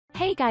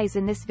Hey guys,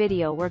 in this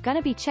video we're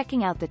gonna be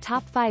checking out the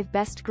top 5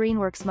 best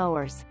Greenworks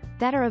mowers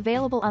that are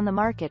available on the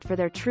market for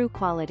their true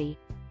quality.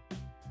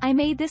 I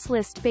made this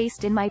list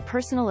based in my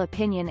personal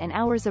opinion and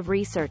hours of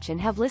research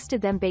and have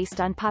listed them based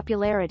on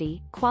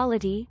popularity,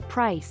 quality,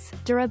 price,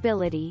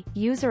 durability,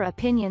 user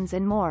opinions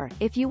and more.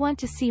 If you want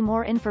to see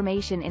more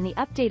information in the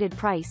updated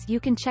price, you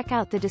can check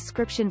out the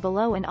description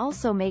below and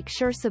also make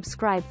sure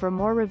subscribe for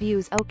more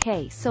reviews.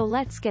 Okay, so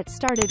let's get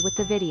started with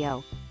the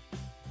video.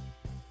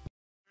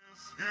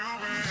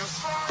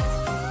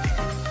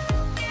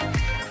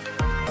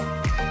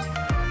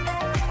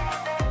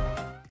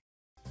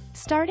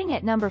 Starting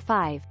at number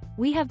 5,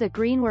 we have the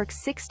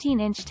Greenworks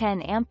 16-inch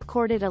 10-amp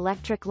corded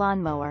electric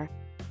lawnmower.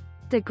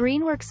 The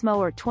Greenworks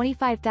Mower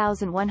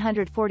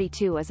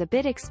 25142 is a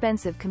bit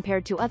expensive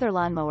compared to other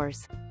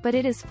lawnmowers, but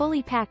it is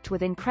fully packed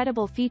with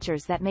incredible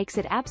features that makes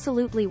it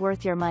absolutely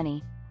worth your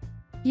money.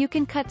 You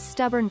can cut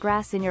stubborn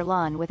grass in your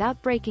lawn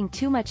without breaking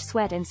too much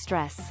sweat and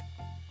stress.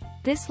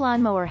 This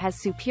lawnmower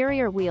has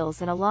superior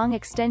wheels and a long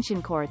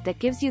extension cord that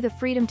gives you the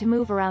freedom to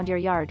move around your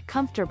yard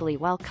comfortably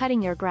while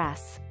cutting your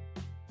grass.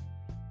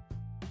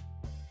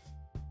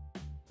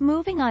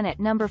 Moving on at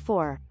number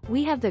 4,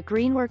 we have the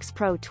Greenworks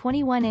Pro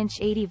 21-inch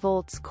 80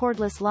 volts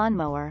cordless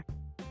lawnmower.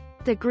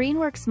 The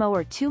Greenworks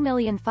Mower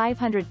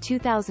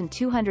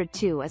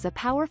 2502202 is a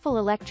powerful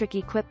electric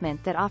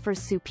equipment that offers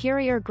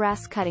superior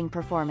grass cutting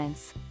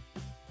performance.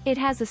 It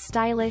has a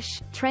stylish,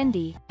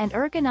 trendy, and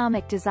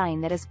ergonomic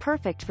design that is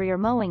perfect for your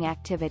mowing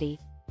activity.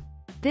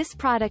 This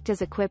product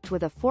is equipped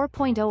with a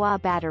 4.0 Ah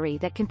battery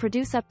that can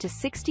produce up to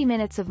 60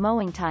 minutes of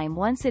mowing time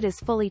once it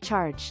is fully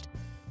charged.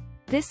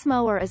 This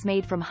mower is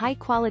made from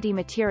high-quality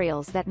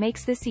materials that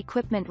makes this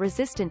equipment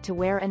resistant to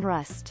wear and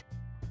rust.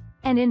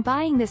 And in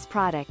buying this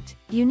product,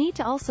 you need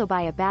to also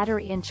buy a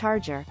battery and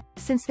charger,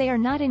 since they are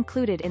not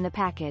included in the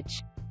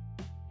package.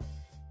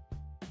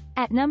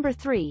 At number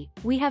 3,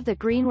 we have the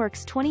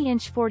Greenworks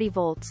 20-inch 40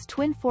 volts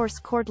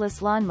twin-force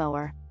cordless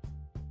lawnmower.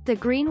 The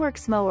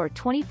Greenworks Mower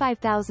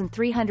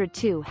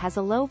 25302 has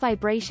a low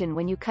vibration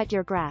when you cut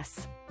your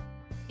grass.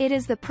 It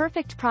is the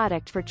perfect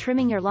product for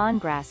trimming your lawn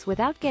grass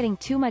without getting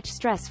too much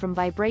stress from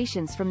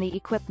vibrations from the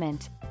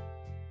equipment.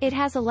 It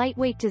has a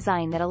lightweight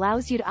design that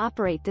allows you to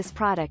operate this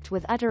product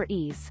with utter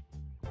ease.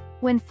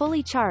 When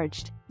fully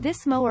charged,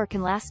 this mower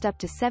can last up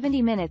to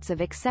 70 minutes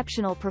of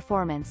exceptional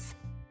performance.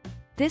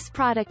 This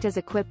product is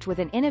equipped with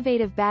an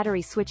innovative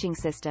battery switching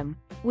system,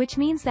 which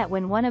means that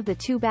when one of the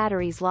two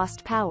batteries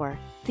lost power,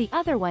 the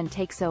other one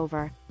takes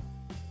over.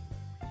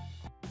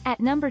 At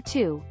number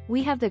 2,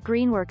 we have the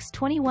Greenworks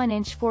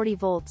 21-inch 40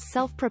 volts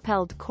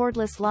self-propelled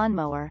cordless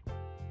lawnmower.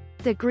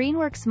 The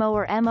Greenworks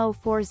Mower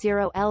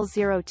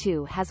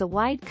MO40L02 has a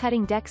wide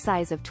cutting deck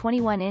size of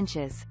 21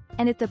 inches,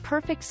 and it's the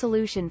perfect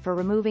solution for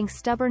removing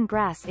stubborn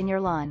grass in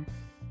your lawn.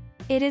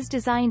 It is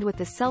designed with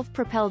the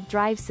self-propelled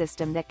drive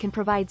system that can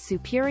provide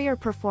superior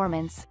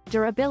performance,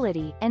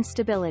 durability, and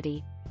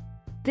stability.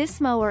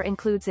 This mower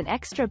includes an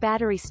extra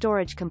battery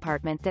storage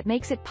compartment that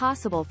makes it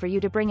possible for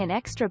you to bring an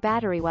extra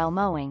battery while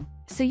mowing,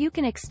 so you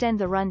can extend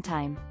the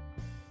runtime.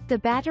 The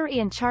battery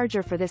and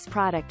charger for this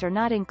product are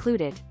not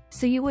included,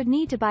 so you would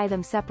need to buy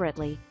them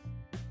separately.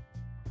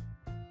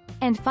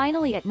 And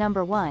finally at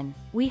number 1,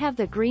 we have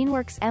the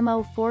Greenworks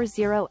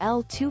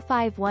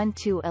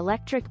MO40L2512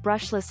 electric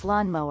brushless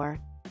lawnmower.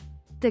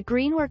 The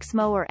Greenworks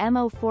Mower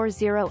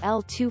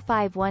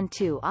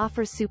MO40L2512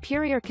 offers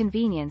superior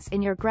convenience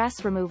in your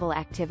grass removal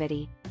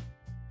activity.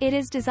 It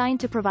is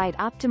designed to provide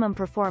optimum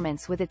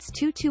performance with its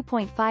two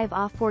 2.5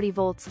 Ah 40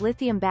 volts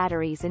lithium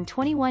batteries and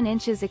 21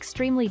 inches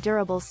extremely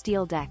durable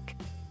steel deck.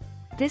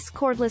 This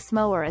cordless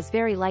mower is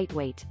very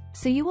lightweight,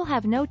 so you will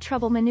have no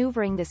trouble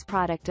maneuvering this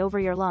product over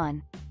your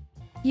lawn.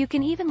 You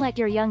can even let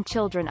your young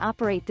children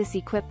operate this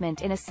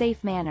equipment in a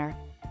safe manner.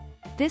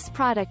 This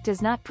product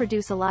does not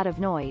produce a lot of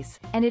noise,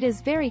 and it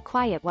is very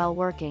quiet while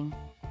working.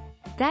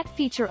 That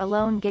feature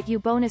alone gets you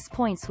bonus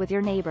points with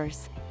your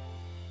neighbors.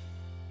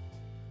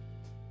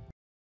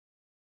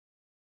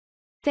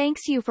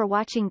 Thanks you for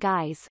watching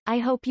guys, I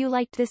hope you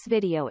liked this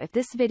video. If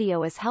this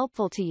video is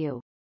helpful to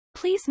you,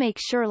 please make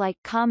sure like,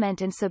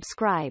 comment and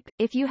subscribe.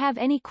 If you have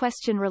any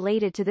question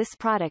related to this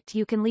product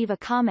you can leave a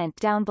comment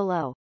down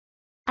below.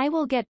 I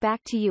will get back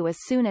to you as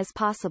soon as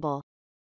possible.